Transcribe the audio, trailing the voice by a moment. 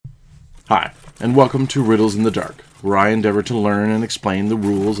Hi, and welcome to Riddles in the Dark, where I endeavor to learn and explain the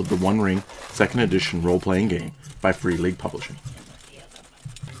rules of the One Ring 2nd Edition role-playing game by Free League Publishing.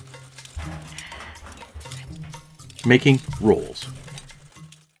 Making rolls.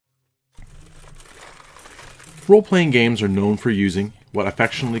 Role-playing games are known for using what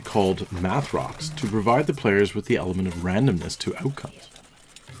affectionately called math rocks to provide the players with the element of randomness to outcomes.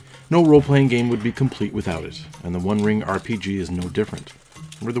 No role-playing game would be complete without it, and the One Ring RPG is no different.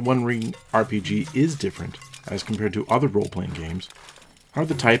 Where the One Ring RPG is different, as compared to other role-playing games, are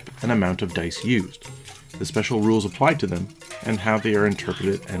the type and amount of dice used, the special rules applied to them, and how they are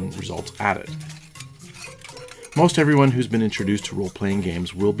interpreted and results added. Most everyone who's been introduced to role-playing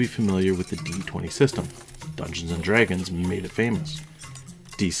games will be familiar with the D20 system. Dungeons & Dragons made it famous.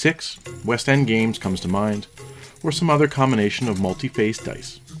 D6, West End Games comes to mind, or some other combination of multi-faced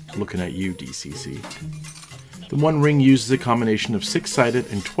dice. Looking at you, DCC. The One Ring uses a combination of 6-sided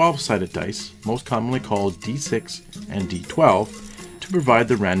and 12-sided dice, most commonly called D6 and D12, to provide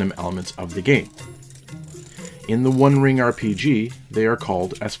the random elements of the game. In the One Ring RPG, they are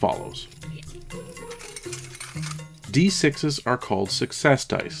called as follows. D6s are called success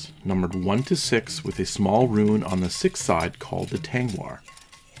dice, numbered 1 to 6 with a small rune on the 6th side called the Tangwar.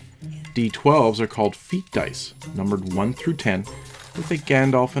 D12s are called feat dice, numbered 1 through 10, with a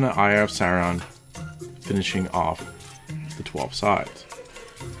Gandalf and an Eye of Sauron finishing off the 12 sides.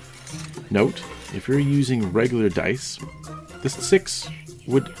 Note, if you're using regular dice, the 6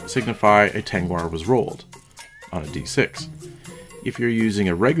 would signify a Tangwar was rolled on a D6. If you're using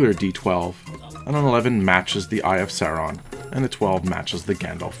a regular D12, an 11 matches the Eye of Sauron, and a 12 matches the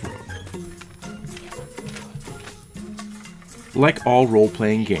Gandalf rune. Like all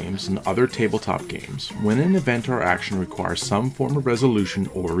role-playing games and other tabletop games, when an event or action requires some form of resolution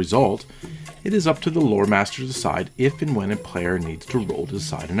or result, it is up to the lore master to decide if and when a player needs to roll to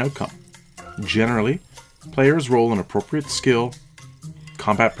decide an outcome. Generally, players roll an appropriate skill,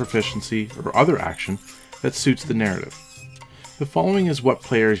 combat proficiency, or other action that suits the narrative. The following is what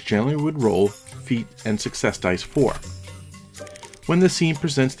players generally would roll feat and success dice for. When the scene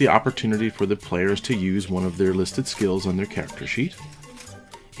presents the opportunity for the players to use one of their listed skills on their character sheet,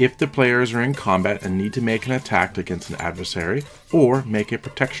 if the players are in combat and need to make an attack against an adversary, or make a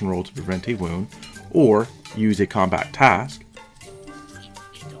protection roll to prevent a wound, or use a combat task,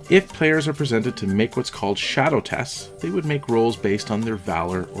 if players are presented to make what's called shadow tests, they would make rolls based on their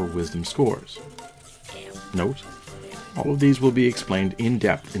valor or wisdom scores. Note, all of these will be explained in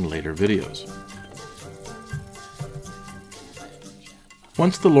depth in later videos.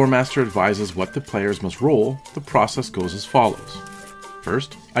 Once the lore master advises what the players must roll, the process goes as follows.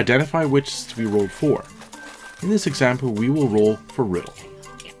 First, identify which is to be rolled for. In this example, we will roll for riddle.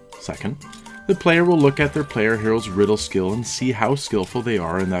 Second, the player will look at their player hero's riddle skill and see how skillful they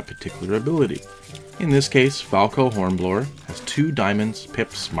are in that particular ability. In this case, Falco Hornblower has 2 diamonds,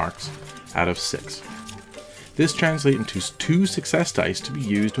 pips, marks out of 6. This translates into 2 success dice to be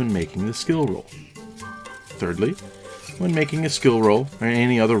used when making the skill roll. Thirdly, when making a skill roll, or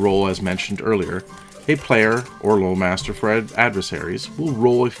any other roll as mentioned earlier, a player, or lore master for adversaries, will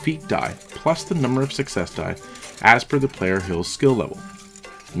roll a feat die plus the number of success die as per the player hero's skill level.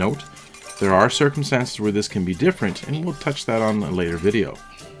 Note, there are circumstances where this can be different, and we'll touch that on a later video.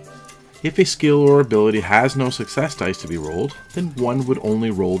 If a skill or ability has no success dice to be rolled, then one would only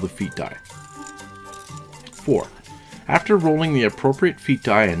roll the feat die. 4. After rolling the appropriate feat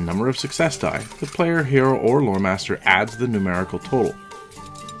die and number of success die, the player, hero, or lore master adds the numerical total.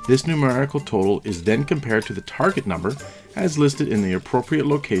 This numerical total is then compared to the target number as listed in the appropriate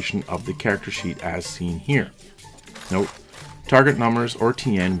location of the character sheet as seen here. Note, target numbers or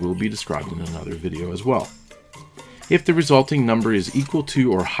TN will be described in another video as well. If the resulting number is equal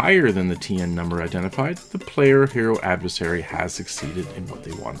to or higher than the TN number identified, the player, hero, adversary has succeeded in what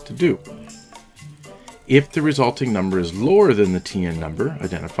they wanted to do. If the resulting number is lower than the TN number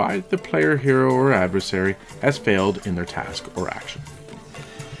identified, the player, hero, or adversary has failed in their task or action.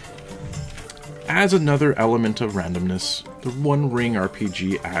 As another element of randomness, the One Ring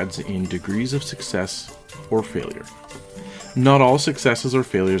RPG adds in degrees of success or failure. Not all successes or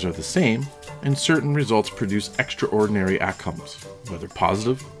failures are the same, and certain results produce extraordinary outcomes, whether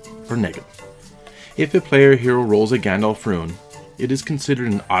positive or negative. If a player hero rolls a Gandalf rune, it is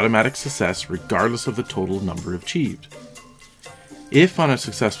considered an automatic success regardless of the total number achieved. If on a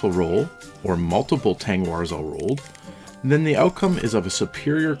successful roll, or multiple Tangwars are rolled, then the outcome is of a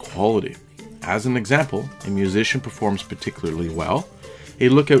superior quality. As an example, a musician performs particularly well, a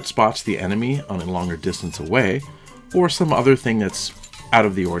lookout spots the enemy on a longer distance away, or some other thing that's out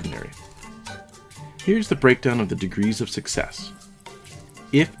of the ordinary. Here's the breakdown of the degrees of success.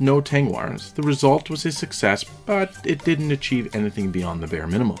 If no Tengwars, the result was a success, but it didn't achieve anything beyond the bare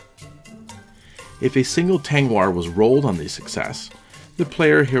minimum. If a single Tengwar was rolled on the success, the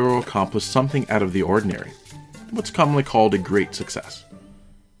player hero accomplished something out of the ordinary, what's commonly called a great success.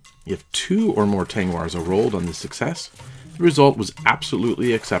 If 2 or more Tengwars are rolled on the success, the result was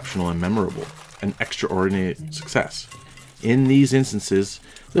absolutely exceptional and memorable, an extraordinary success. In these instances,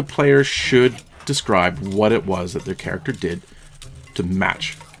 the player should describe what it was that their character did to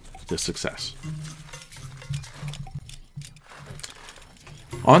match the success.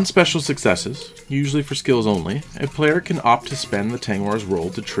 On special successes, usually for skills only, a player can opt to spend the Tengwars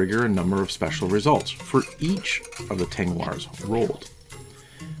rolled to trigger a number of special results for each of the Tengwars rolled.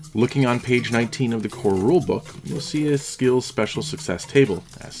 Looking on page 19 of the core rulebook, you'll see a skills special success table,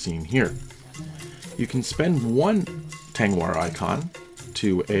 as seen here. You can spend 1 Tengwar icon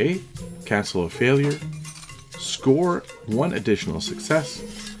to A. Cancel a failure, score 1 additional success,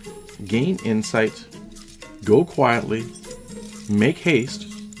 gain insight, go quietly, make haste,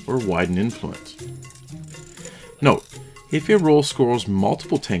 or widen influence. Note, if a roll scores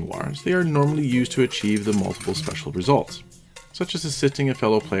multiple Tengwars, they are normally used to achieve the multiple special results, such as assisting a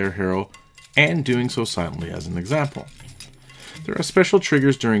fellow player hero and doing so silently as an example. There are special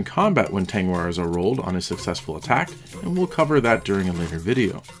triggers during combat when Tengwars are rolled on a successful attack, and we'll cover that during a later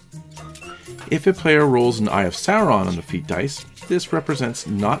video. If a player rolls an Eye of Sauron on the feat dice, this represents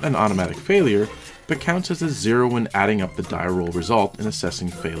not an automatic failure, but counts as a 0 when adding up the die roll result in assessing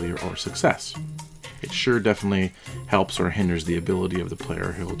failure or success. It sure definitely helps or hinders the ability of the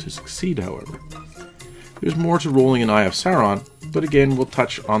player hero to succeed, however. There's more to rolling an Eye of Sauron, but again we'll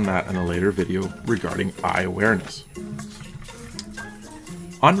touch on that in a later video regarding eye awareness.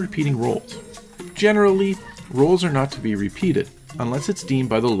 On repeating rolls. Generally, rolls are not to be repeated, unless it's deemed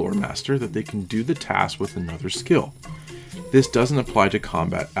by the lore master that they can do the task with another skill. This doesn't apply to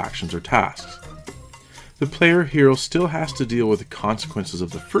combat actions or tasks. The player hero still has to deal with the consequences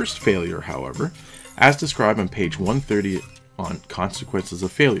of the first failure, however, as described on page 130 on consequences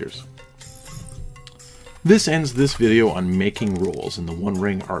of failures. This ends this video on making rolls in the One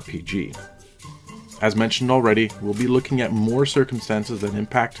Ring RPG. As mentioned already, we'll be looking at more circumstances that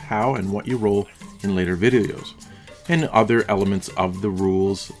impact how and what you roll in later videos, and other elements of the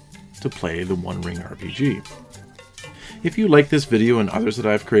rules to play the One Ring RPG. If you like this video and others that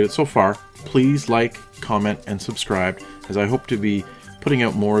I've created so far, please like, comment, and subscribe, as I hope to be putting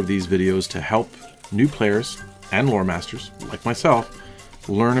out more of these videos to help new players and lore masters, like myself,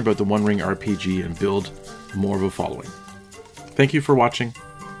 learn about the One Ring RPG and build more of a following. Thank you for watching,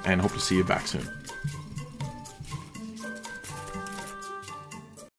 and hope to see you back soon.